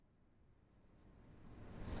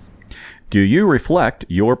Do you reflect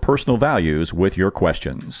your personal values with your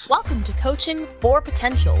questions? Welcome to Coaching for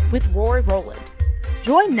Potential with Rory Rowland.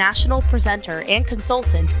 Join national presenter and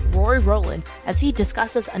consultant Rory Rowland as he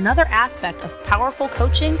discusses another aspect of powerful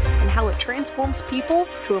coaching and how it transforms people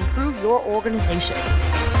to improve your organization.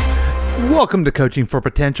 Welcome to Coaching for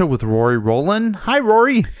Potential with Rory Rowland. Hi,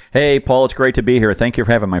 Rory. Hey, Paul, it's great to be here. Thank you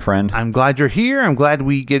for having my friend. I'm glad you're here. I'm glad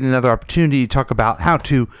we get another opportunity to talk about how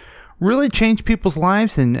to really change people's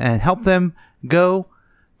lives and help them go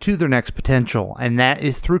to their next potential, and that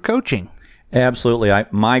is through coaching. Absolutely.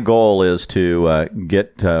 My goal is to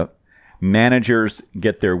get managers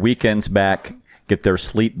get their weekends back, get their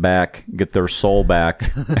sleep back, get their soul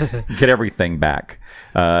back, get everything back.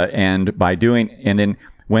 And then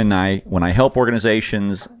when I help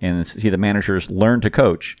organizations and see the managers learn to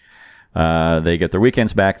coach, they get their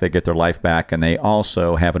weekends back, they get their life back, and they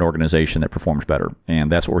also have an organization that performs better.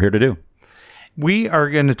 And that's what we're here to do. We are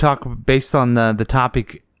going to talk based on the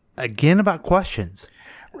topic again about questions.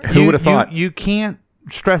 Who would have thought? You can't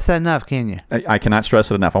stress that enough, can you? I cannot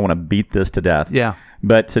stress it enough. I want to beat this to death. Yeah.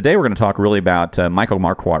 But today we're going to talk really about Michael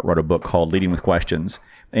Marquardt wrote a book called Leading with Questions,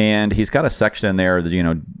 and he's got a section in there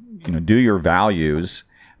that do your values,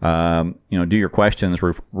 do your questions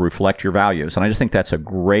reflect your values, and I just think that's a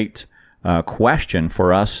great question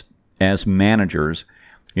for us as managers.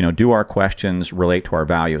 Do our questions relate to our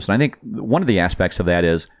values? And I think one of the aspects of that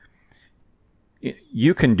is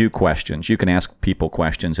you can do questions. You can ask people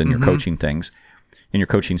questions in your coaching things, in your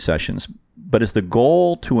coaching sessions. But is the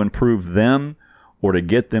goal to improve them or to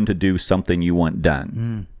get them to do something you want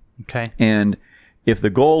done? Okay. And if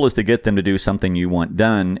the goal is to get them to do something you want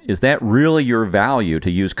done, is that really your value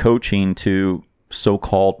to use coaching to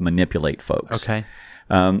so-called manipulate folks? Okay.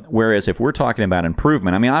 Whereas if we're talking about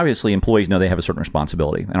improvement, I mean, obviously employees know they have a certain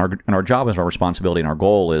responsibility, and our job is our responsibility, and our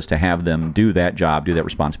goal is to have them do that job, do that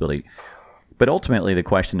responsibility. But ultimately, the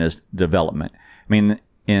question is development. I mean,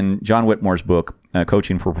 in John Whitmore's book,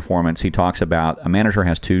 Coaching for Performance, he talks about a manager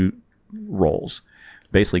has two roles.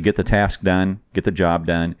 Basically, get the task done, get the job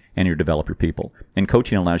done, and you develop your people. And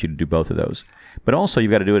coaching allows you to do both of those. But also,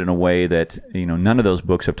 you've got to do it in a way that, none of those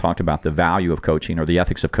books have talked about the value of coaching or the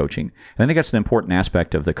ethics of coaching. And I think that's an important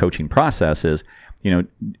aspect of the coaching process is,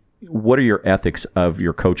 what are your ethics of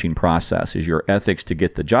your coaching process? Is your ethics to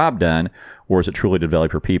get the job done, or is it truly to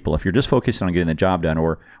develop your people? If you're just focusing on getting the job done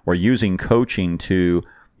or using coaching to,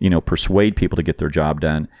 persuade people to get their job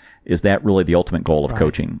done, is that really the ultimate goal of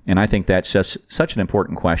coaching? And I think that's just such an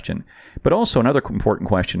important question. But also another important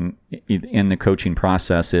question in the coaching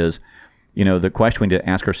process is, the question we need to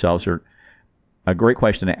ask ourselves, or a great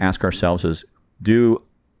question to ask ourselves is, do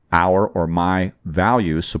our or my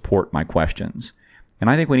values support my questions? And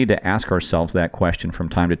I think we need to ask ourselves that question from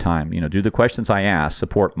time to time. Do the questions I ask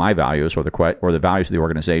support my values or the values of the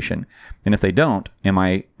organization? And if they don't, am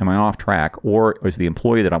I off track, or is the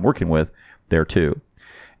employee that I'm working with there too?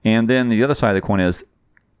 And then the other side of the coin is,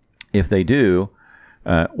 if they do,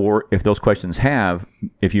 or if those questions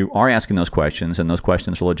if you are asking those questions and those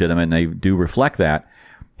questions are legitimate and they do reflect that,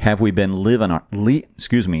 have we been living our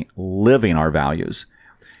values?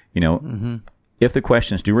 If the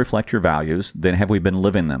questions do reflect your values, then have we been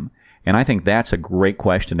living them? And I think that's a great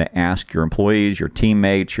question to ask your employees, your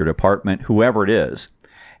teammates, your department, whoever it is.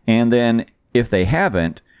 And then if they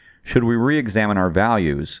haven't, should we re-examine our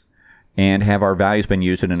values and have our values been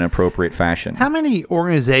used in an appropriate fashion? How many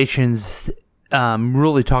organizations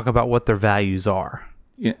really talk about what their values are?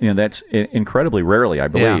 That's incredibly rarely, I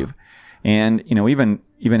believe. Yeah. And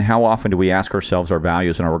even how often do we ask ourselves our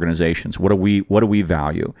values in our organizations? What do we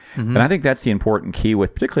value? And I think that's the important key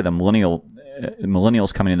with particularly the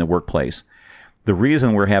millennials coming in the workplace. The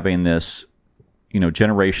reason we're having this,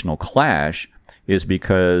 generational clash is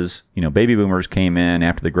because, baby boomers came in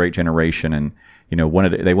after the Great Generation and, they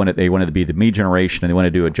wanted to be the me generation, and they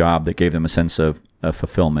wanted to do a job that gave them a sense of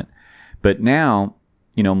fulfillment. But now,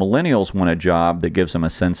 millennials want a job that gives them a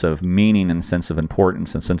sense of meaning and sense of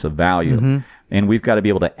importance and sense of value. And we've got to be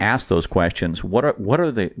able to ask those questions. What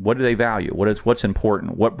do they value? What's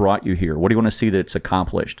important? What brought you here? What do you want to see that's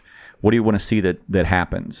accomplished? What do you want to see that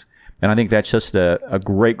happens? And I think that's just a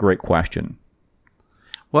great question.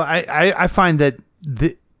 Well, I find that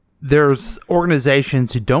there's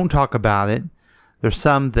organizations who don't talk about it. There's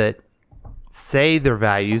some that say their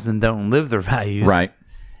values and don't live their values. Right.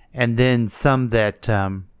 And then some that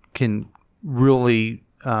can really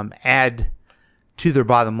add to their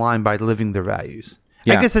bottom line by living their values.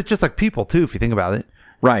 Yeah. I guess it's just like people, too, if you think about it.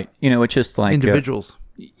 Right. It's just like individuals.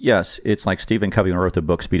 yes, it's like Stephen Covey wrote the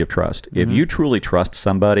book Speed of Trust. If you truly trust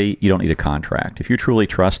somebody, you don't need a contract. If you truly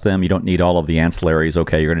trust them, you don't need all of the ancillaries.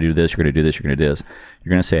 Okay, you're going to do this, you're going to do this, you're going to do this.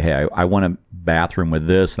 You're going to say, hey, I want a bathroom with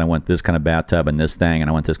this, and I want this kind of bathtub and this thing, and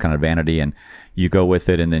I want this kind of vanity, and you go with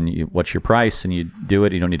it, and then what's your price, and you do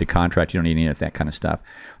it. You don't need a contract. You don't need any of that kind of stuff.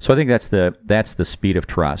 So I think that's the speed of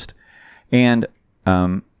trust. And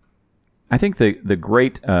I think the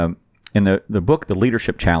great in the book, The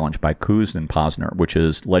Leadership Challenge by Kouzes and Posner, which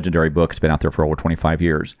is a legendary book, it's been out there for over 25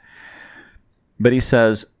 years. But he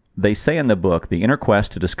says, they say in the book, the inner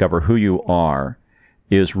quest to discover who you are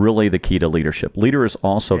is really the key to leadership. Leader is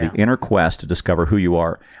also the inner quest to discover who you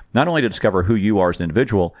are. Not only to discover who you are as an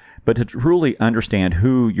individual, but to truly understand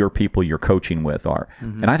who your people you're coaching with are.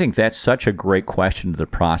 And I think that's such a great question to the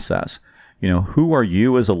process. Who are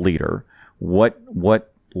you as a leader? What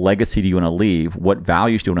legacy do you want to leave? What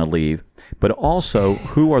values do you want to leave? But also,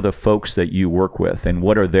 who are the folks that you work with, and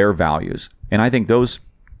what are their values? And I think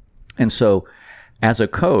and so as a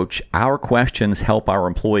coach, our questions help our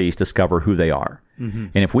employees discover who they are.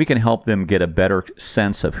 And if we can help them get a better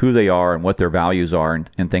sense of who they are and what their values are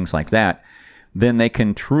and things like that, then they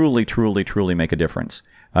can truly, truly, truly make a difference.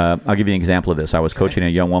 I'll give you an example of this. I was coaching a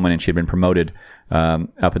young woman, and she had been promoted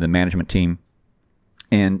up in the management team.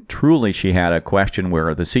 And truly, she had a question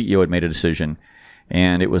where the CEO had made a decision,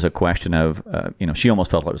 and it was a question of, she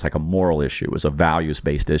almost felt like it was like a moral issue. It was a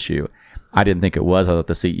values-based issue. I didn't think it was. I thought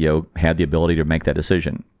the CEO had the ability to make that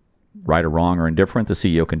decision. Right or wrong or indifferent, the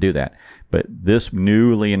CEO can do that. But this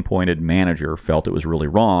newly appointed manager felt it was really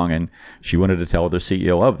wrong, and she wanted to tell the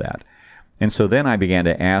CEO of that. And so then I began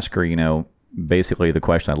to ask her, basically the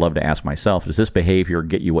question I'd love to ask myself, does this behavior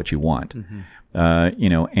get you what you want?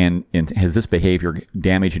 And has this behavior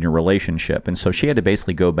damaged your relationship? And so she had to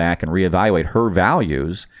basically go back and reevaluate her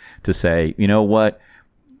values to say, you know what,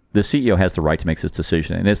 the CEO has the right to make this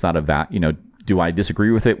decision, and it's not do I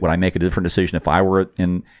disagree with it? Would I make a different decision if I were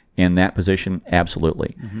in that position?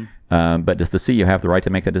 Absolutely. But does the CEO have the right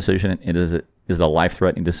to make that decision? And is it a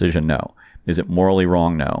life-threatening decision? No. Is it morally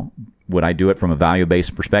wrong? No. Would I do it from a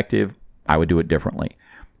value-based perspective? I would do it differently.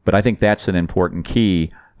 But I think that's an important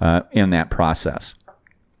key in that process.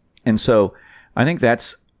 And so I think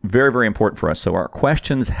that's very, very important for us. So our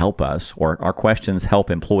questions help us, or our questions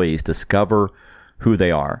help employees discover who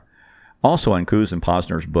they are. Also in Kouzes and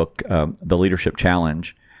Posner's book, The Leadership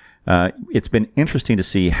Challenge, it's been interesting to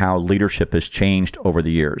see how leadership has changed over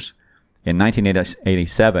the years. In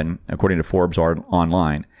 1987, according to Forbes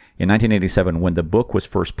Online, in 1987, when the book was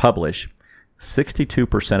first published,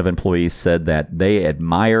 62% of employees said that they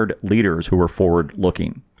admired leaders who were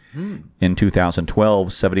forward-looking. In 2012,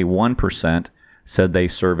 71% said they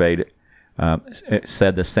surveyed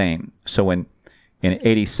said the same. So in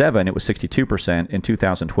 87, it was 62%. In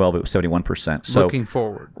 2012, it was 71%. So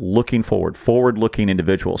looking forward, forward-looking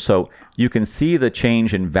individuals. So you can see the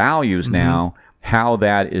change in values now, how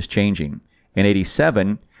that is changing. In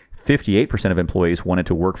 87, 58% of employees wanted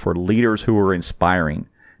to work for leaders who were inspiring.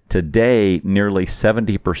 Today, nearly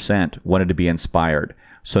 70% wanted to be inspired.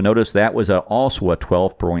 So notice that was also a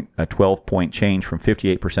 12-point change from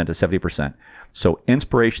 58% to 70%. So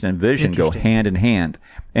inspiration and vision go hand in hand.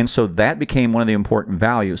 And so that became one of the important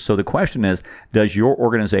values. So the question is, does your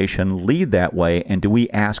organization lead that way? And do we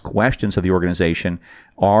ask questions of the organization?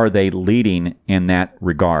 Are they leading in that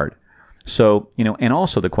regard? So, and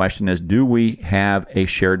also the question is, do we have a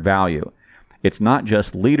shared value? It's not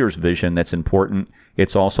just leaders' vision that's important.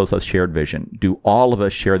 It's also the shared vision. Do all of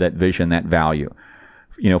us share that vision, that value?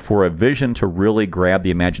 For a vision to really grab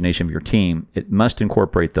the imagination of your team, it must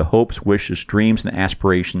incorporate the hopes, wishes, dreams, and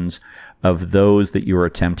aspirations of those that you are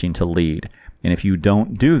attempting to lead. And if you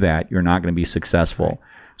don't do that, you're not going to be successful.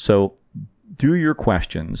 So do your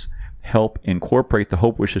questions help incorporate the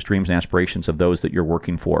hope, wishes, dreams, and aspirations of those that you're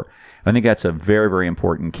working for? I think that's a very, very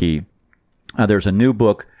important key. There's a new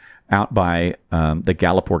book out by the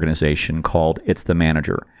Gallup organization called It's the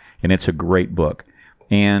Manager, and it's a great book.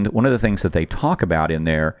 And one of the things that they talk about in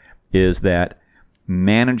there is that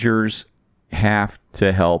managers have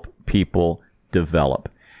to help people develop.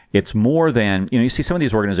 It's more than, you see some of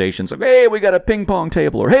these organizations like, hey, we got a ping pong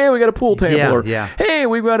table, or hey, we got a pool table, hey,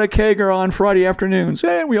 we've got a kegger on Friday afternoons,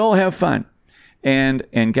 and we all have fun. And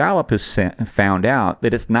Gallup has found out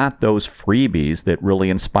that it's not those freebies that really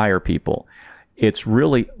inspire people. It's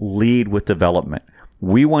really lead with development.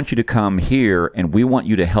 We want you to come here, and we want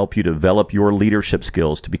you to help you develop your leadership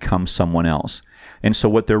skills to become someone else. And so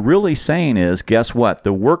what they're really saying is, guess what?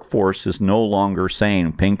 The workforce is no longer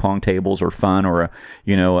saying ping pong tables are fun, or a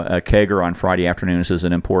kegger on Friday afternoons is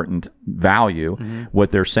an important value. What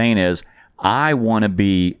they're saying is, I want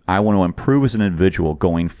to improve as an individual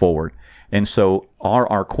going forward. And so are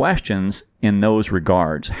our questions in those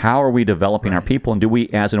regards? How are we developing our people? And do we,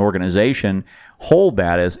 as an organization, hold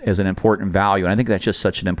that as an important value? And I think that's just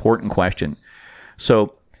such an important question.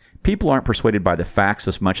 So people aren't persuaded by the facts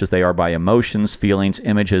as much as they are by emotions, feelings,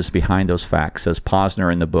 images behind those facts, says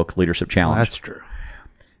Posner in the book Leadership Challenge. That's true.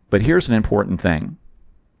 But here's an important thing.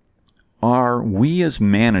 Are we as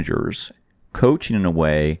managers coaching in a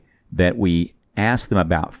way that we ask them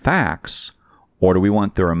about facts, or do we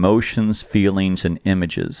want their emotions, feelings, and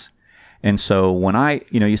images? And so when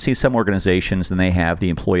you see some organizations and they have the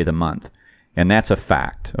employee of the month, and that's a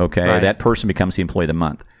fact, okay? Right. That person becomes the employee of the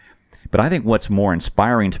month. But I think what's more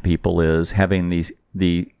inspiring to people is having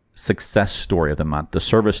the success story of the month, the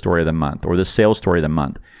service story of the month, or the sales story of the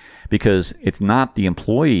month, because it's not the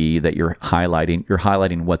employee that you're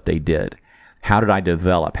highlighting what they did. How did I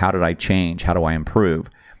develop? How did I change? How do I improve?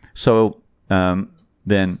 So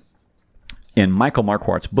then in Michael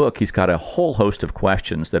Marquardt's book, he's got a whole host of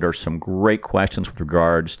questions that are some great questions with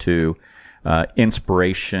regards to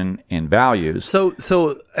inspiration and values.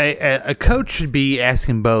 So a coach should be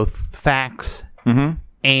asking both facts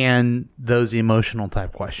and those emotional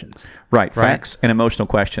type questions. Right, facts and emotional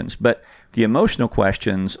questions. But the emotional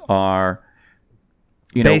questions are,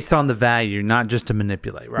 based on the value, not just to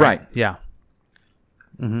manipulate, right? Right. Yeah.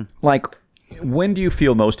 Like, when do you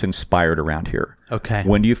feel most inspired around here? Okay.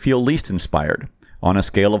 When do you feel least inspired? On a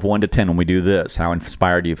scale of 1 to 10, when we do this, how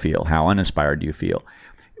inspired do you feel? How uninspired do you feel?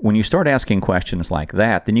 When you start asking questions like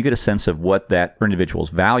that, then you get a sense of what that individual's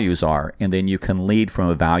values are, and then you can lead from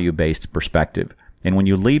a value-based perspective. And when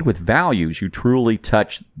you lead with values, you truly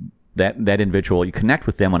touch that individual. You connect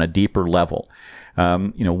with them on a deeper level.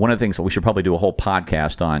 One of the things that we should probably do a whole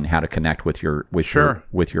podcast on how to connect with your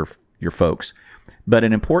folks. But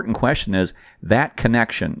an important question is that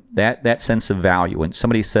connection, that sense of value. When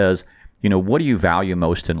somebody says, what do you value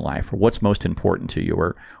most in life, or what's most important to you,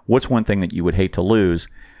 or what's one thing that you would hate to lose,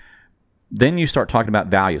 then you start talking about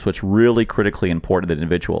values, what's really critically important to the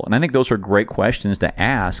individual. And I think those are great questions to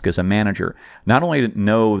ask as a manager. Not only to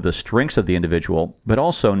know the strengths of the individual, but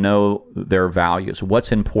also know their values.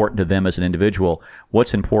 What's important to them as an individual?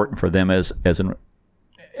 What's important for them as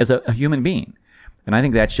a human being? And I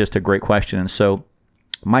think that's just a great question. And so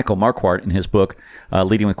Michael Marquardt, in his book,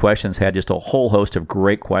 Leading with Questions, had just a whole host of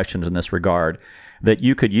great questions in this regard that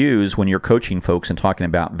you could use when you're coaching folks and talking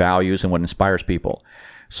about values and what inspires people.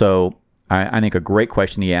 So I think a great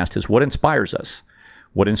question he asked is, what inspires us?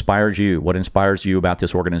 What inspires you? What inspires you about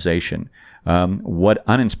this organization? What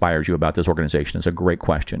uninspires you about this organization is a great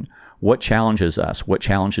question. What challenges us? What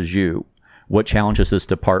challenges you? What challenges this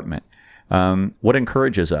department? What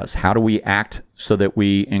encourages us? How do we act so that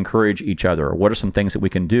we encourage each other? Or what are some things that we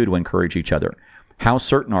can do to encourage each other? How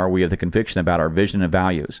certain are we of the conviction about our vision and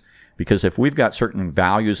values? Because if we've got certain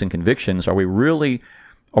values and convictions, are we really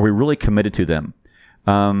committed to them?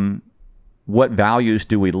 What values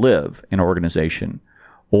do we live in our organization?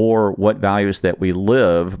 Or what values that we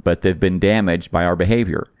live, but they've been damaged by our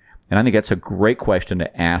behavior? And I think that's a great question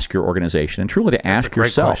to ask your organization, and truly to ask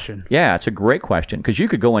yourself. Question. Yeah, it's a great question, because you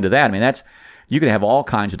could go into that. I mean, you could have all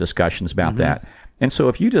kinds of discussions about that. And so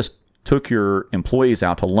if you just took your employees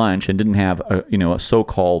out to lunch and didn't have a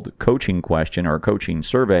so-called coaching question or a coaching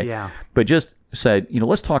survey, but just said,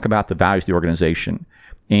 let's talk about the values of the organization.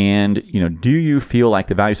 And, do you feel like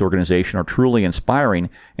the values of the organization are truly inspiring,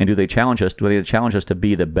 and do they challenge us? Do they challenge us to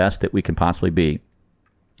be the best that we can possibly be?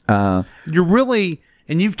 You're really...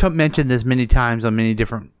 And you've mentioned this many times on many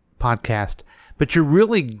different podcasts, but you're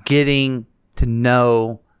really getting to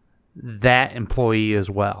know that employee as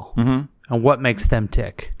well, and what makes them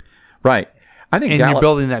tick. Right. I think Gallup, you're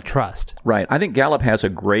building that trust. Right. I think Gallup has a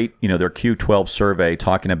great, their Q12 survey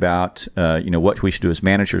talking about, what we should do as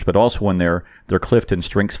managers, but also when their Clifton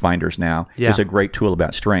Strengths Finders now is a great tool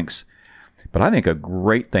about strengths. But I think a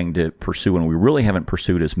great thing to pursue, and we really haven't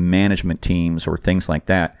pursued as management teams or things like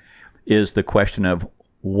that, is the question of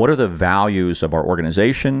what are the values of our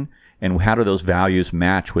organization, and how do those values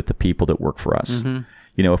match with the people that work for us?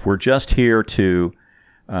 If we're just here to,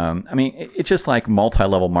 it's just like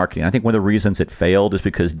multi-level marketing. I think one of the reasons it failed is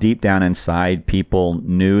because deep down inside, people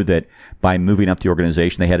knew that by moving up the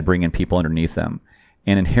organization, they had to bring in people underneath them.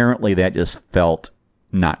 And inherently, that just felt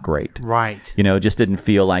not great. Right. It just didn't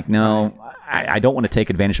feel like, I don't want to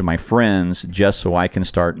take advantage of my friends just so I can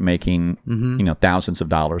start making, thousands of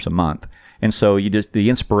dollars a month. And so the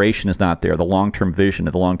inspiration is not there. The long-term vision,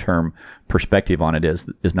 the long-term perspective on it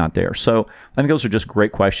is not there. So I think those are just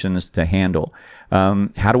great questions to handle.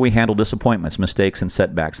 How do we handle disappointments, mistakes, and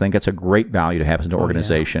setbacks? I think that's a great value to have as an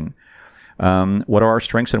organization. What are our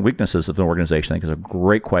strengths and weaknesses of the organization? I think is a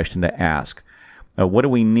great question to ask. What do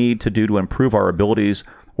we need to do to improve our abilities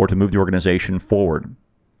or to move the organization forward?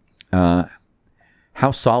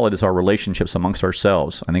 How solid is our relationships amongst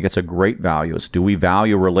ourselves? I think it's a great value. Do we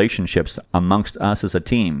value relationships amongst us as a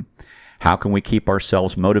team? How can we keep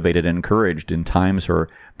ourselves motivated and encouraged in times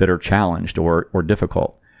that are challenged or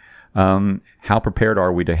difficult? How prepared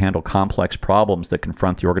are we to handle complex problems that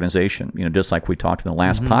confront the organization? Just like we talked in the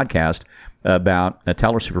last podcast about a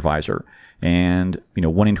teller supervisor and,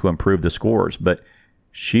 wanting to improve the scores. But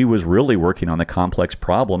she was really working on the complex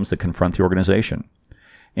problems that confront the organization.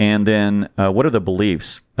 And then what are the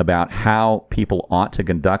beliefs about how people ought to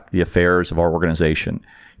conduct the affairs of our organization?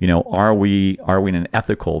 Are we in an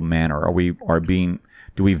ethical manner?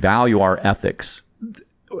 Do we value our ethics?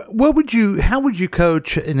 How would you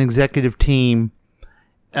coach an executive team?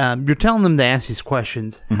 You're telling them to ask these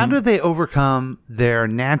questions. How do they overcome their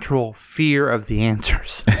natural fear of the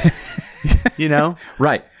answers?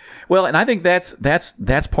 Right. Well, and I think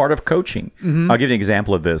that's part of coaching. I'll give you an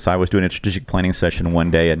example of this. I was doing a strategic planning session one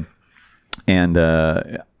day, and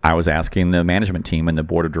I was asking the management team and the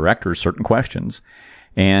board of directors certain questions,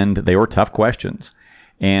 and they were tough questions.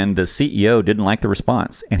 And the CEO didn't like the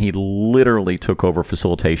response, and he literally took over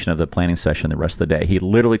facilitation of the planning session the rest of the day. He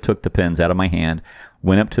literally took the pens out of my hand,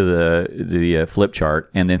 went up to the flip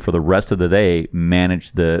chart, and then for the rest of the day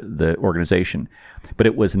managed the organization. But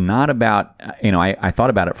it was not about, I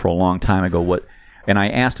thought about it for a long time ago. And I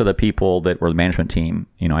asked other people that were the management team,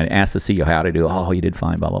 I asked the CEO how to do. Oh, you did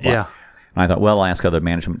fine, blah, blah, blah. Yeah. And I thought, well, I'll ask other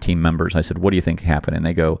management team members. I said, what do you think happened? And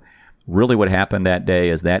they go, really what happened that day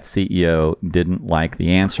is that CEO didn't like the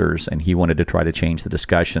answers and he wanted to try to change the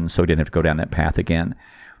discussion so he didn't have to go down that path again.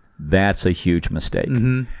 That's a huge mistake.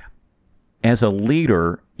 As a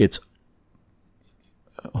leader,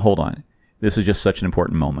 hold on. This is just such an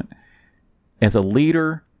important moment. As a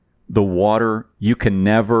leader, you can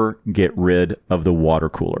never get rid of the water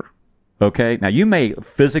cooler. Okay. Now you may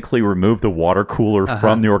physically remove the water cooler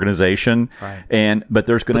from the organization, right. But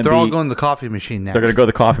there's going to be. They're all going to the coffee machine now. They're going to go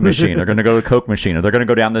to the coffee machine. They're going to go to the Coke machine, or they're going to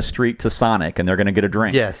go down the street to Sonic, and they're going to get a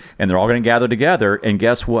drink. Yes. And they're all going to gather together, and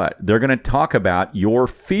guess what? They're going to talk about your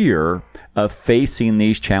fear of facing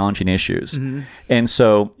these challenging issues. And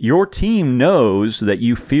so your team knows that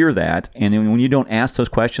you fear that, and then when you don't ask those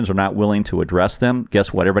questions or not willing to address them,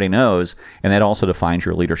 guess what? Everybody knows, and that also defines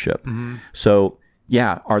your leadership. So.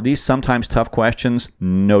 Yeah, are these sometimes tough questions?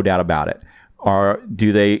 No doubt about it.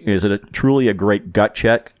 Is it truly a great gut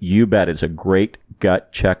check? You bet it's a great gut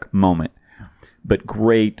check moment. But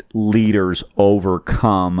great leaders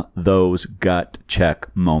overcome those gut check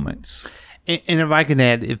moments. And if I can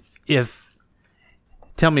add, if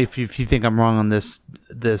tell me if you think I'm wrong on this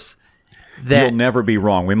that you'll never be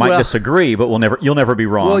wrong. We might disagree, but you'll never be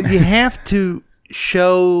wrong. Well, you have to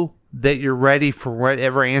show that you're ready for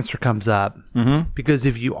whatever answer comes up. Because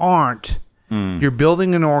if you aren't, you're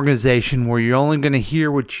building an organization where you're only going to hear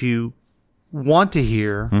what you want to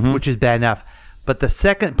hear, which is bad enough. But the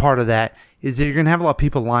second part of that is that you're going to have a lot of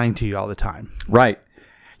people lying to you all the time. Right.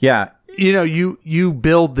 Yeah. You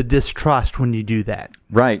build the distrust when you do that.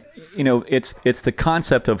 Right. It's the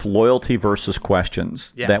concept of loyalty versus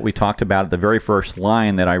questions that we talked about at the very first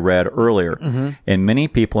line that I read earlier. And many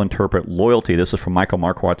people interpret loyalty. This is from Michael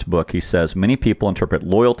Marquardt's book. He says, many people interpret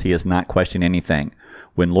loyalty as not questioning anything.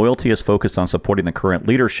 When loyalty is focused on supporting the current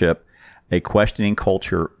leadership, a questioning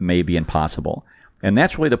culture may be impossible. And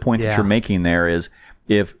that's really the point that you're making there is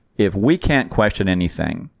if we can't question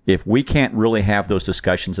anything, if we can't really have those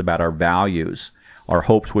discussions about our values, our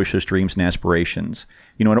hopes, wishes, dreams, and aspirations,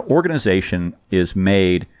 an organization is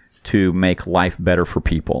made to make life better for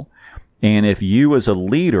people. And if you as a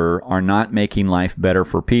leader are not making life better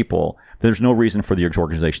for people, there's no reason for the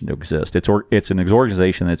organization to exist. It's an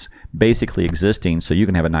organization that's basically existing so you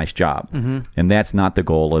can have a nice job. And that's not the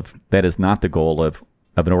goal of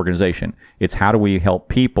an organization. It's how do we help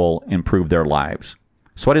people improve their lives?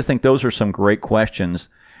 So I just think those are some great questions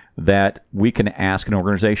that we can ask an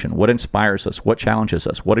organization. What inspires us? What challenges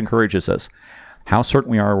us? What encourages us? How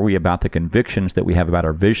certain are we about the convictions that we have about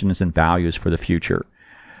our visions and values for the future?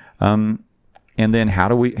 And then how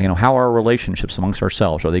are our relationships amongst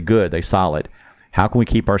ourselves? Are they good? Are they solid? How can we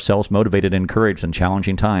keep ourselves motivated and encouraged in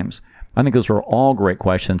challenging times? I think those are all great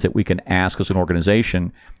questions that we can ask as an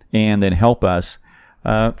organization and then help us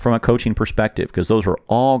from a coaching perspective, because those are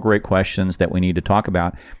all great questions that we need to talk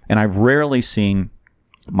about. And I've rarely seen,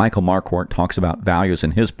 Michael Marquardt talks about values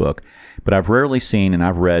in his book, but I've rarely seen, and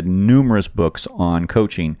I've read numerous books on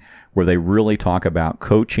coaching where they really talk about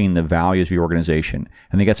coaching the values of your organization.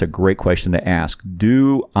 I think that's a great question to ask.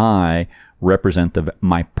 Do I represent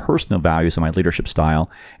my personal values and my leadership style,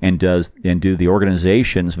 and do the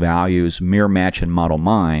organization's values mirror match and model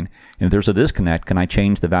mine? And if there's a disconnect, can I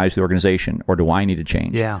change the values of the organization, or do I need to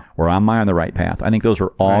change? Yeah. Or am I on the right path? I think those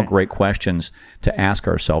are all great questions to ask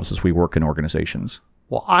ourselves as we work in organizations.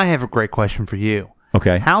 Well, I have a great question for you.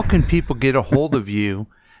 Okay. How can people get a hold of you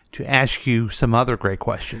to ask you some other great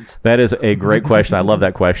questions? That is a great question. I love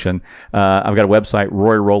that question. I've got a website,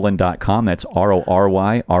 RoryRowland.com. That's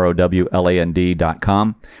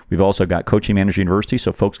RoryRowland.com. We've also got Coaching Manager University,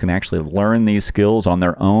 so folks can actually learn these skills on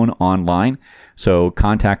their own online. So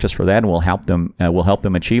contact us for that, and we'll help them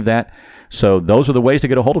achieve that. So those are the ways to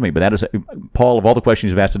get a hold of me. But that is, Paul, of all the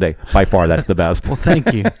questions you've asked today, by far that's the best. Well,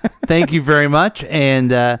 thank you. Thank you very much.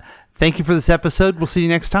 And thank you for this episode. We'll see you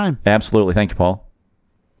next time. Absolutely. Thank you, Paul.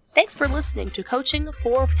 Thanks for listening to Coaching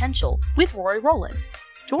for Potential with Rory Rowland.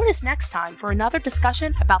 Join us next time for another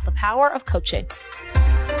discussion about the power of coaching.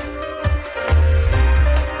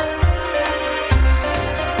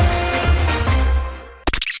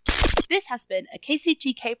 This has been a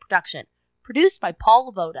KCTK production, produced by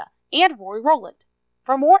Paul Lavoda and Rory Rowland.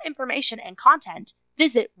 For more information and content,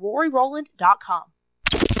 visit RoryRowland.com.